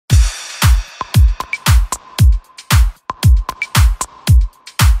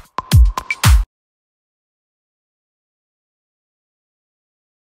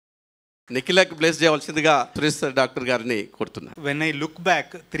నిఖిలాకి bless చేయవలసిందిగా Suresh doctor గారిని కోరుతున్నా. When I look back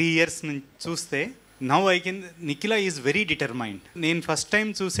 3 years నుంచి చూస్తే now I can Nikila is very determined. నేను ఫస్ట్ టైం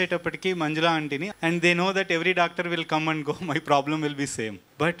చూసేటప్పటికి మంజులా ఆంటీని and they know that every doctor will come and go, my problem will be same.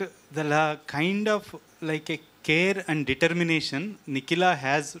 But the kind of like a care and determination Nikila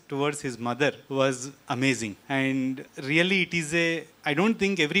has towards his mother was amazing. And really it is I don't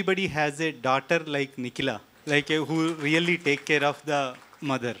think everybody has a daughter like Nikila, like who really take care of the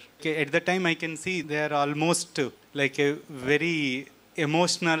mother. Okay, at the time I can see they are almost like a very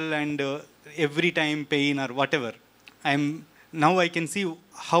emotional and every time pain or whatever. Now I can see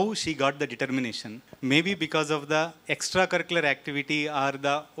how she got the determination. Maybe because of the extracurricular activity or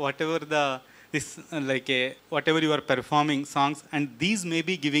the whatever whatever you are performing songs, and these may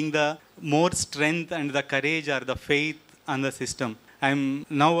be giving the more strength and the courage or the faith on the system.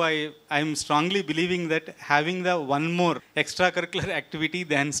 I'm strongly believing that having the one more extracurricular activity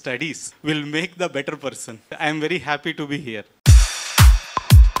than studies will make the better person. I am very happy to be here.